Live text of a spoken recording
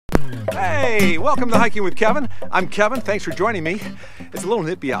Hey, welcome to Hiking with Kevin. I'm Kevin, thanks for joining me. It's a little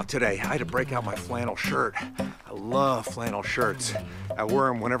nippy out today. I had to break out my flannel shirt. I love flannel shirts. I wear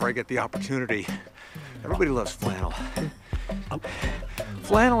them whenever I get the opportunity. Everybody loves flannel.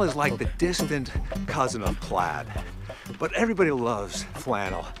 Flannel is like the distant cousin of plaid, but everybody loves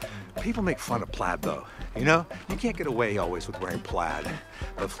flannel. People make fun of plaid though. You know, you can't get away always with wearing plaid.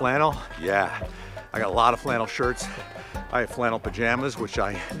 But flannel, yeah. I got a lot of flannel shirts. I have flannel pajamas, which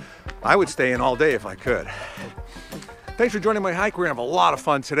I would stay in all day if I could. Thanks for joining my hike. We're gonna have a lot of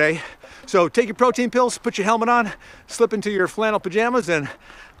fun today. So take your protein pills, put your helmet on, slip into your flannel pajamas, and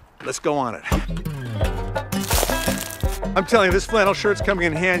let's go on it. I'm telling you, this flannel shirt's coming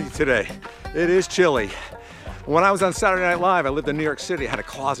in handy today. It is chilly. When I was on Saturday Night Live, I lived in New York City. I had a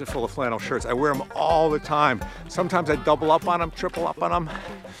closet full of flannel shirts. I wear them all the time. Sometimes I double up on them, triple up on them.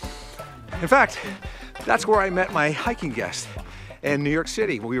 In fact, that's where I met my hiking guest in New York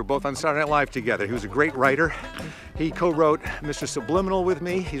City. We were both on Saturday Night Live together. He was a great writer. He co-wrote Mr. Subliminal with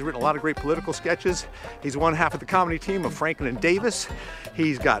me. He's written a lot of great political sketches. He's one half of the comedy team of Franken and Davis.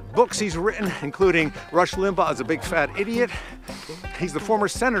 He's got books he's written, including Rush Limbaugh is a Big Fat Idiot. He's the former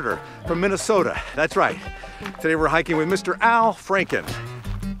senator from Minnesota. That's right. Today we're hiking with Mr. Al Franken.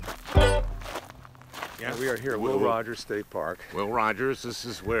 Yeah, we are here at Will Rogers State Park. Will Rogers, this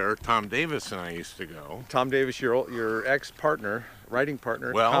is where Tom Davis and I used to go. Tom Davis, your ex-partner, writing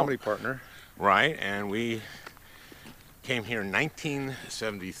partner, comedy partner. Right, and we came here in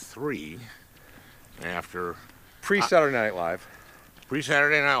 1973 after... Pre-Saturday Night Live.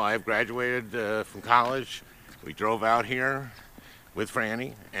 Pre-Saturday Night Live, graduated from college. We drove out here with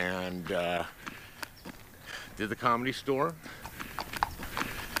Franny and did the Comedy Store.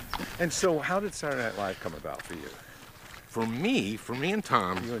 And so how did Saturday Night Live come about for you? For me and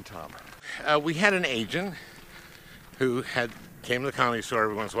Tom. You and Tom. We had an agent who came to the Comedy Store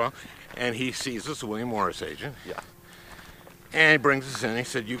every once in a while, and he sees us, a William Morris agent. Yeah. And he brings us in, he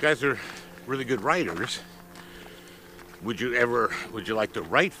said, you guys are really good writers. Would you like to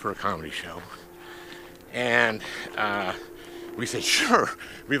write for a comedy show? And we said, sure,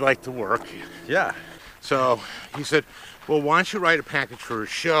 we'd like to work. Yeah. So he said, well, why don't you write a package for a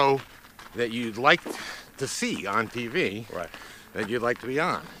show that you'd like to see on TV, right, that you'd like to be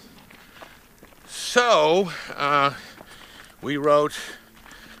on. So we wrote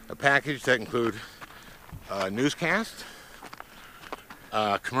a package that included a newscast,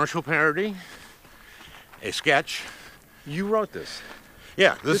 a commercial parody, a sketch. You wrote this?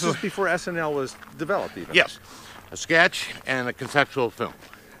 Yeah. This was before SNL was developed even? Yes. A sketch and a conceptual film.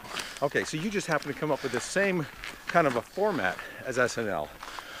 Okay, so you just happened to come up with the same kind of a format as SNL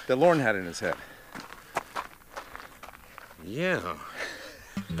that Lorne had in his head. Yeah.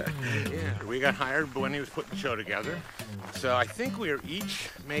 Yeah. We got hired when he was putting the show together. So I think we were each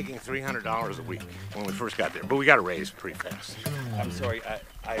making $300 a week when we first got there, but we got a raise pretty fast. I'm sorry,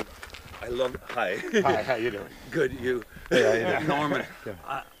 I love, hi. Hi, how you doing? Good, you. Yeah. Norman,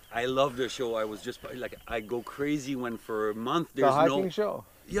 I love the show. I was just, like, I go crazy when for a month there's the hiking show?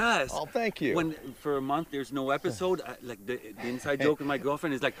 Yes. Oh, thank you. When for a month there's no episode, like the inside joke with my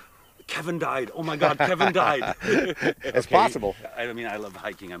girlfriend is like, Kevin died. Oh my God, Kevin died. It's possible. I mean, I love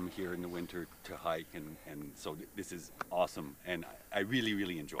hiking. I'm here in the winter to hike, and so this is awesome, and I really,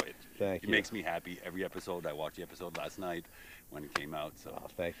 really enjoy it. Thank you. It makes me happy every episode. I watched the episode last night when it came out. So. Oh,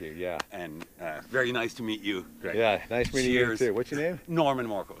 thank you. Yeah. And very nice to meet you. Great. Yeah, nice meeting you too. What's your name? Norman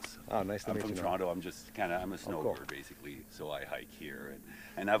Marcos. Oh, nice to meet you. I'm from Toronto. I'm just I'm a snowboarder basically, so I hike here,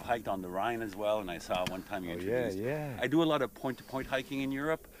 and I've hiked on the Rhine as well. And I saw one time you introduced. Yeah. I do a lot of point-to-point hiking in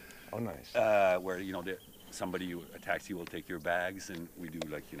Europe. Oh, nice. Where a taxi will take your bags, and we do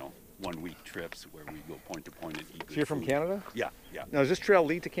 1 week trips where we go point to point and eat. So you're from Canada? Yeah. Now, does this trail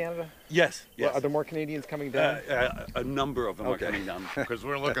lead to Canada? Yes. Well, are there more Canadians coming down? A number of them are coming down. Because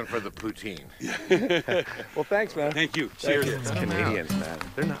we're looking for the poutine. Well, thanks, man. Thank you. Cheers. It's Canadians, man.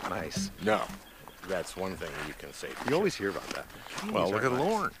 They're not nice. No. That's one thing you can say. You always hear about that. Well, look at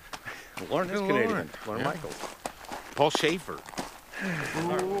Lorne. Lorne is Canadian. Lorne Michaels. Paul Schaefer.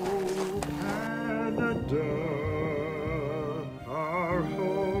 Oh, Canada, our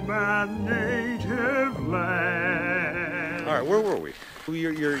home and native land. All right, where were we?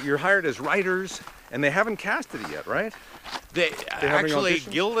 You're hired as writers, and they haven't casted it yet, right? They actually,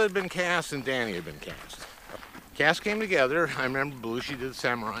 Gilda had been cast and Danny had been cast. Cast came together. I remember Belushi did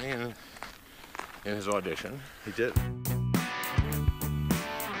Samurai in his audition. He did.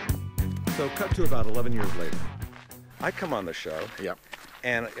 So cut to about 11 years later. I come on the show. Yep.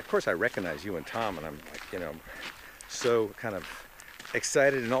 And of course I recognize you and Tom, and I'm like, so kind of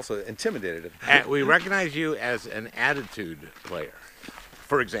excited and also intimidated. We recognize you as an attitude player.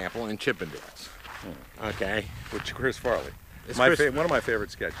 for example, in Chippendales. Okay. Which Chris Farley. It's One Chris- of my favorite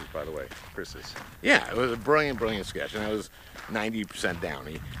sketches, by the way, Chris's. Yeah, it was a brilliant, brilliant sketch, and it was 90%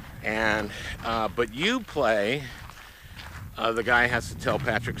 Downey. And but you play the guy has to tell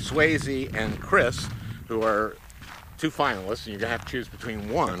Patrick Swayze and Chris, who are two finalists, and you're gonna have to choose between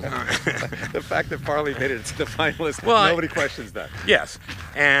one. The fact that Farley made it to the finalists, Well, nobody questions that. Yes,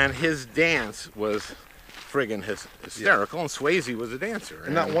 and his dance was friggin' hysterical, and Swayze was a dancer.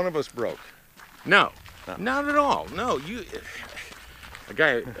 And not one of us broke. No, not at all. No, you. A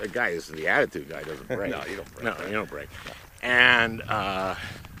guy is the attitude guy doesn't break. No, you don't break. No, you don't break. And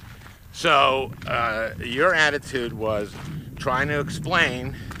so your attitude was trying to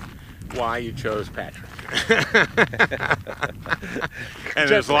explain why you chose Patrick. And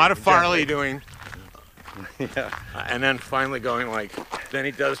there's a lot of Farley doing. Yeah. And then finally going like, then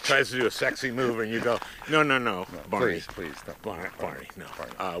he tries to do a sexy move, and you go, no, Barney, Please, don't. Barney, no.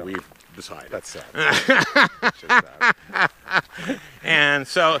 Barney, We've decided. That's sad. It's just sad. And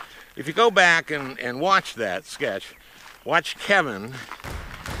so, if you go back and watch that sketch, watch Kevin.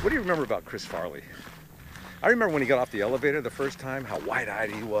 What do you remember about Chris Farley? I remember when he got off the elevator the first time, how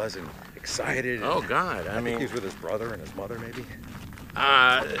wide-eyed he was and excited. Oh God, I think he was with his brother and his mother, maybe.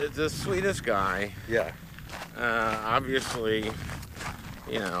 The sweetest guy. Yeah. Obviously,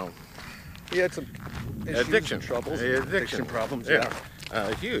 you know, He had some issues addiction and troubles, addiction problems. Yeah,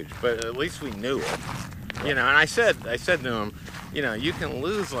 huge. But at least we knew it. You know, and I said to him, you know, you can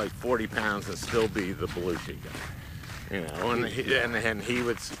lose like 40 pounds and still be the Belushi guy. You know, and he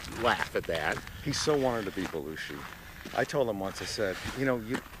would laugh at that. He so wanted to be Belushi. I told him once. I said, you know,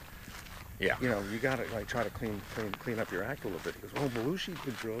 you gotta like try to clean up your act a little bit. He goes, oh, Belushi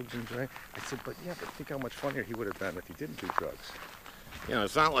did drugs and drank. I said, but think how much funnier he would have been if he didn't do drugs. You know,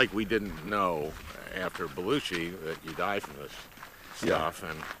 it's not like we didn't know after Belushi that you die from this stuff,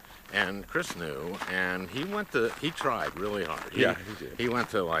 and Chris knew, and he tried really hard. He did. He went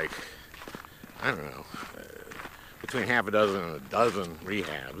to like, I don't know, between half a dozen and a dozen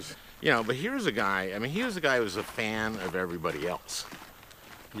rehabs. You know, but here's a guy, I mean, he was a guy who was a fan of everybody else.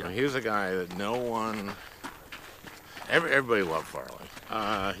 Yeah. He was a guy that no one, everybody loved Farley.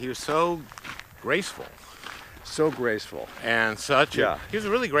 He was so graceful. So graceful. And he was a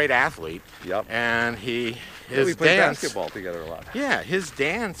really great athlete. Yep. And we his played dance, basketball together a lot. yeah, his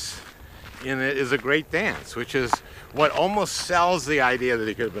dance in it is a great dance, which is what almost sells the idea that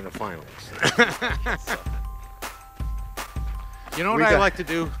he could have been a finalist. You know what I like to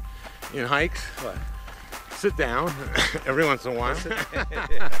do in hikes? What? Sit down every once in a while.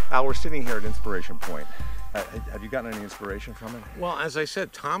 Al, we're sitting here at Inspiration Point. Have you gotten any inspiration from it? Well, as I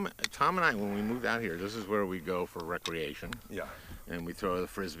said, Tom and I, when we moved out here, this is where we go for recreation. Yeah. And we throw the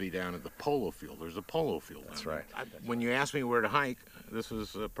frisbee down at the polo field. There's a polo field. That's right. When you asked me where to hike, this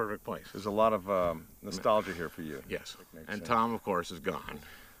was a perfect place. There's a lot of nostalgia here for you. Yes. And sense. Tom, of course, is gone.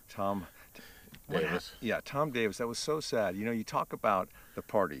 Tom Davis. Yeah, Tom Davis. That was so sad. You know, you talk about the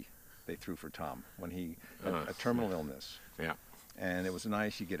party they threw for Tom when he had a terminal illness. Yeah. And it was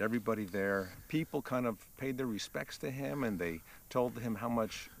nice. You get everybody there. People kind of paid their respects to him, and they told him how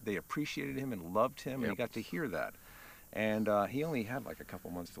much they appreciated him and loved him, and he got to hear that. And he only had like a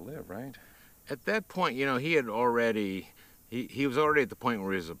couple months to live, right? At that point, you know, he had already. He was already at the point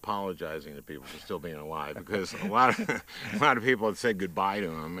where he was apologizing to people for still being alive, because a lot of people had said goodbye to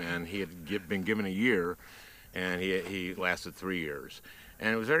him, and he had been given a year, and he lasted 3 years,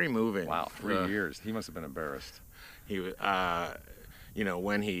 and it was very moving. Wow, 3 years. He must have been embarrassed. He, you know,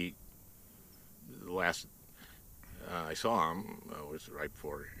 when last I saw him was right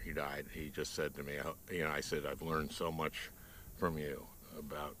before he died. He just said to me, you know, I said, I've learned so much from you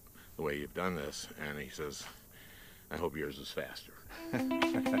about the way you've done this, and he says, I hope yours is faster. Who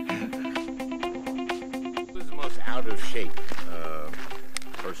was the most out of shape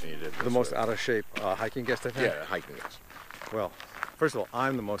person you did this The most with? out of shape hiking guest I've had? Yeah, hiking guest. Well, first of all,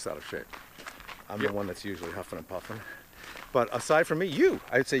 I'm the most out of shape. I'm the one that's usually huffing and puffing. But aside from me,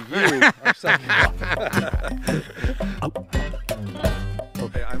 I'd say you are sucking up.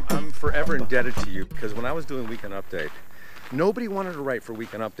 Okay, I'm forever indebted to you, because when I was doing Weekend Update, nobody wanted to write for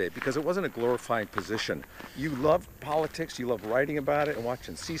Weekend Update because it wasn't a glorified position. You loved politics, you loved writing about it and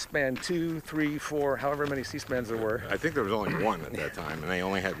watching C-SPAN 2, 3, 4, however many C-SPANs there were. I think there was only one at that time, and they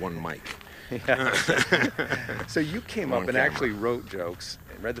only had one mic. Yeah. So you came up and actually wrote jokes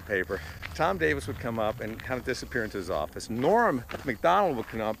and read the paper. Tom Davis would come up and kind of disappear into his office. Norm MacDonald would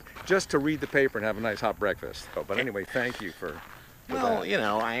come up just to read the paper and have a nice hot breakfast. Oh, but anyway, thank you for Well, that. you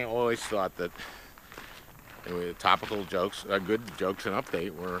know, I always thought that topical jokes, good jokes in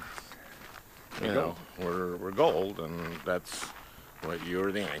Update were, you know, were gold, and that's But you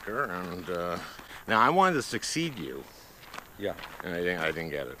were the anchor, and now I wanted to succeed you, Yeah. and I didn't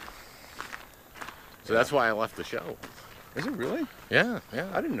get it. So that's why I left the show. Is it really? Yeah.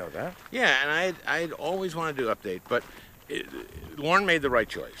 I didn't know that. Yeah, and I'd always wanted to do update, but Lorne made the right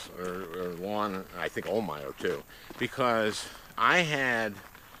choice, or Lorne, I think Olmeyer too, because I had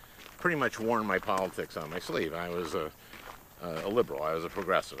pretty much worn my politics on my sleeve. I was a liberal, I was a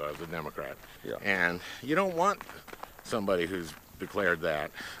progressive, I was a Democrat, Yeah. and you don't want somebody who's declared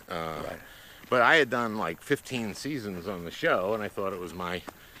that. Right. But I had done like 15 seasons on the show, and I thought it was my,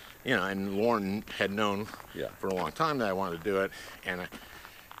 and Lorne had known for a long time that I wanted to do it, and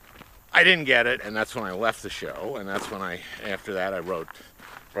I didn't get it, and that's when I left the show, and that's when after that I wrote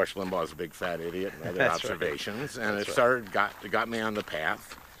Rush Limbaugh's a Big Fat Idiot and other observations, and it got me on the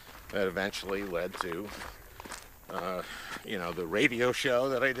path that eventually led to, the radio show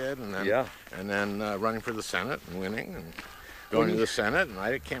that I did, and then running for the Senate and winning and going to the Senate, and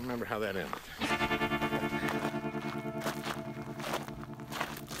I can't remember how that ended.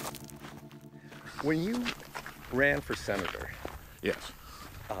 When you ran for senator, Yes.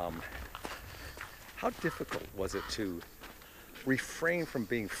 how difficult was it to refrain from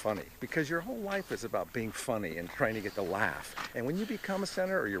being funny? Because your whole life is about being funny and trying to get the laugh. And when you become a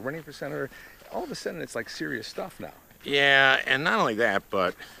senator or you're running for senator, all of a sudden it's like serious stuff now. Yeah, and not only that,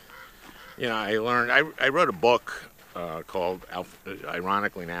 but I learned. I wrote a book called,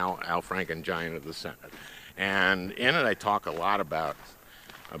 ironically now, Al Franken, Giant of the Senate, and in it I talk a lot about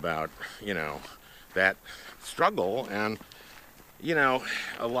that struggle, and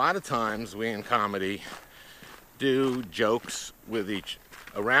a lot of times we in comedy do jokes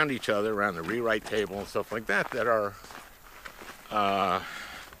around each other, around the rewrite table and stuff like that are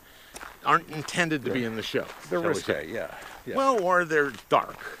aren't intended to be in the show. They're risque, yeah. Well, or they're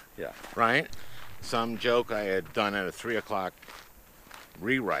dark. Yeah. Right? Some joke I had done at a 3 o'clock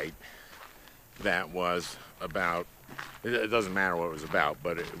rewrite that was about, it doesn't matter what it was about,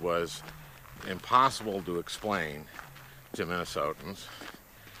 but it was impossible to explain to Minnesotans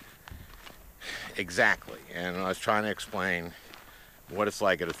exactly. And I was trying to explain what it's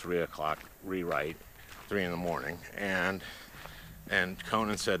like at a 3 o'clock rewrite, 3 in the morning, and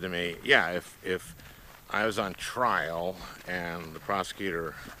Conan said to me, yeah, if I was on trial and the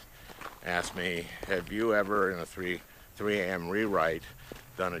prosecutor asked me, have you ever in a 3 a.m. rewrite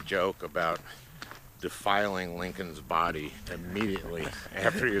done a joke about defiling Lincoln's body immediately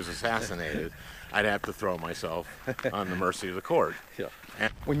after he was assassinated, I'd have to throw myself on the mercy of the court. Yeah.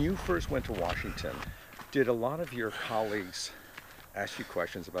 And when you first went to Washington, did a lot of your colleagues ask you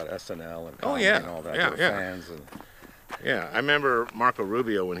questions about SNL and comedy and all that? They were fans and... Yeah, I remember Marco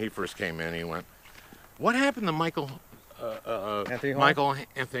Rubio when he first came in. He went, "What happened to Michael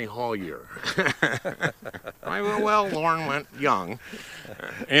Anthony Hall year?" I went, "Well, Lorne went young,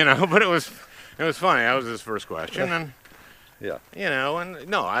 but it was funny. That was his first question, and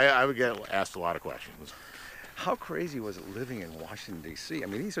I would get asked a lot of questions. How crazy was it living in Washington D.C.? I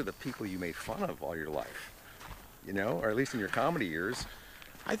mean, these are the people you made fun of all your life, or at least in your comedy years.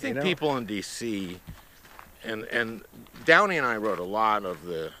 I think people in D.C. And Downey and I wrote a lot of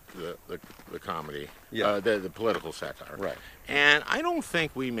the comedy, the political satire. Right. And I don't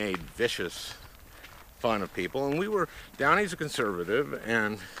think we made vicious fun of people. And Downey's a conservative,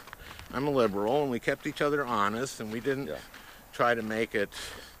 and I'm a liberal, and we kept each other honest, and we didn't try to make it.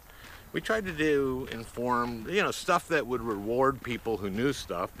 We tried to do informed, stuff that would reward people who knew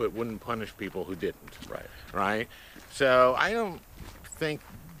stuff, but wouldn't punish people who didn't. Right. Right. So I don't think,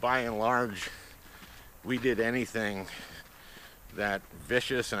 by and large, we did anything that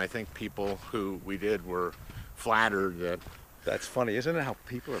vicious, and I think people who we did were flattered that... That's funny, isn't it, how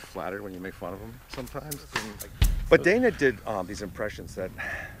people are flattered when you make fun of them sometimes? But Dana did these impressions that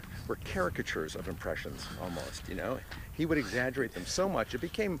were caricatures of impressions, almost, He would exaggerate them so much, it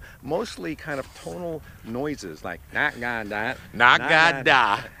became mostly kind of tonal noises, like not ga da, not ga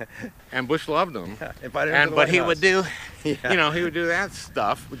da. And Bush loved him. But he would do, he would do that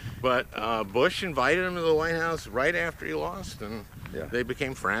stuff. But Bush invited him to the White House right after he lost, and they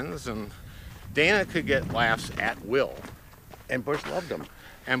became friends. And Dana could get laughs at will. And Bush loved him.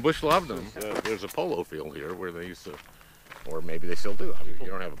 There's a polo field here where they used to, or maybe they still do. I mean, you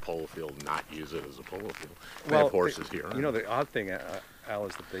don't have a polo field and not use it as a polo field. They have horses here. The odd thing, Al,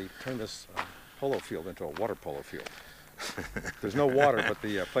 is that they turned this polo field into a water polo field. There's no water, but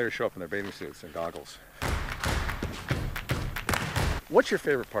the players show up in their bathing suits and goggles. What's your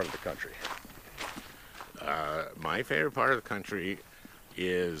favorite part of the country? My favorite part of the country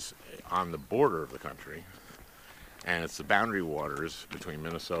is on the border of the country, and it's the boundary waters between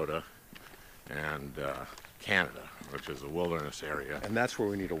Minnesota and Canada, which is a wilderness area. And that's where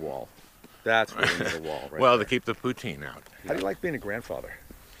we need a wall. That's where we need a wall, right? Well, there. to keep the poutine out. How do you like being a grandfather?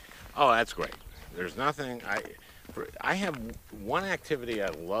 Oh, that's great. There's nothing, I have one activity I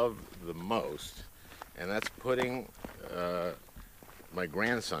love the most, and that's putting my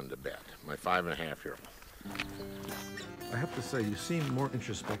grandson to bed, my 5.5-year-old. I have to say, you seem more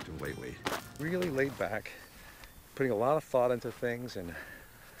introspective lately. Really laid back, putting a lot of thought into things, and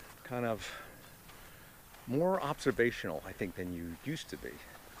kind of more observational, I think, than you used to be.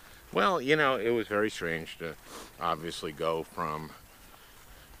 Well, you know, it was very strange to obviously go from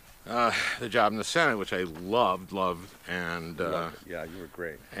the job in the Senate, which I loved, and yeah, you were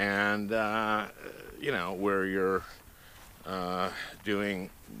great. And you know, where you're doing.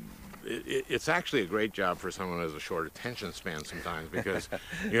 It's actually a great job for someone who has a short attention span sometimes, because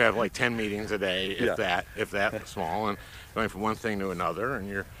you have like 10 meetings a day, if that small, and going from one thing to another, and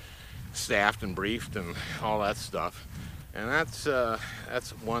you're staffed and briefed and all that stuff, and that's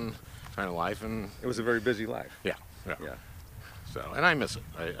one kind of life. And it was a very busy life. Yeah. So, and I miss it.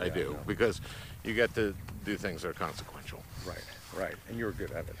 I do, because you get to do things that are consequential. Right, and you were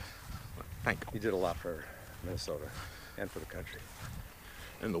good at it. Thank you. You did a lot for Minnesota and for the country.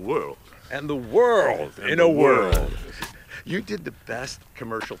 And the world. And the world. In a world. You did the best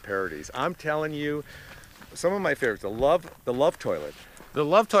commercial parodies. I'm telling you, some of my favorites. The love toilet. The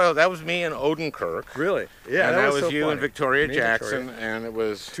love toilet. That was me and Odenkirk. Really? Yeah. And that was so you funny. and Victoria Me Jackson, Victoria. and it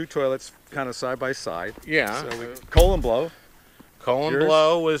was Two toilets, kind of side by side. Yeah. So colon blow. Colin Yours?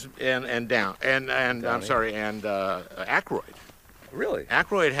 Blow was and down and I'm Downey. sorry, and Aykroyd. Really?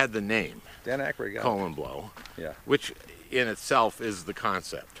 Aykroyd had the name Dan Aykroyd got it. Colin Blow. Yeah. Which in itself is the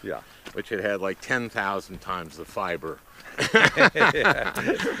concept. Yeah. Which it had like 10,000 times the fiber.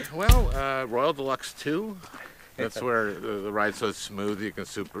 Well, Royal Deluxe 2. That's where the ride's so smooth you can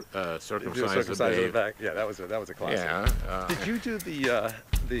circumcise the babe. back. Yeah, that was a classic. Yeah. Did you do the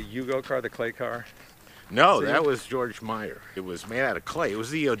Yugo car, the clay car? No, that was George Meyer. It was made out of clay. It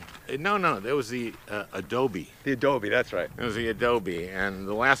was the that was the Adobe. The Adobe, that's right. It was the Adobe, and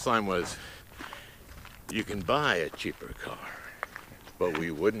the last line was, "You can buy a cheaper car, but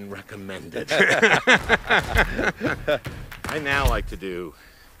we wouldn't recommend it." I now like to do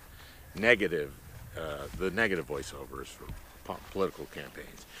the negative voiceovers for political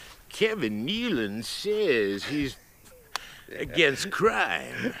campaigns. Kevin Nealon says he's against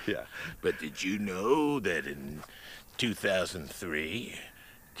crime. Yeah. But did you know that in 2003,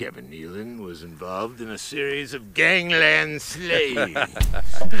 Kevin Nealon was involved in a series of gangland slayings?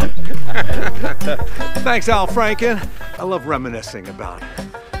 Thanks, Al Franken. I love reminiscing about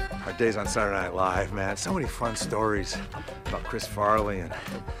our days on Saturday Night Live, man. So many fun stories about Chris Farley and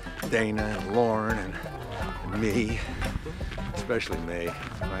Dana and Lauren and me. Especially me,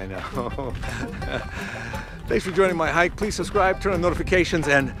 I know. Thanks for joining my hike. Please subscribe, turn on notifications,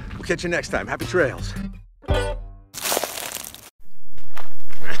 and we'll catch you next time. Happy trails.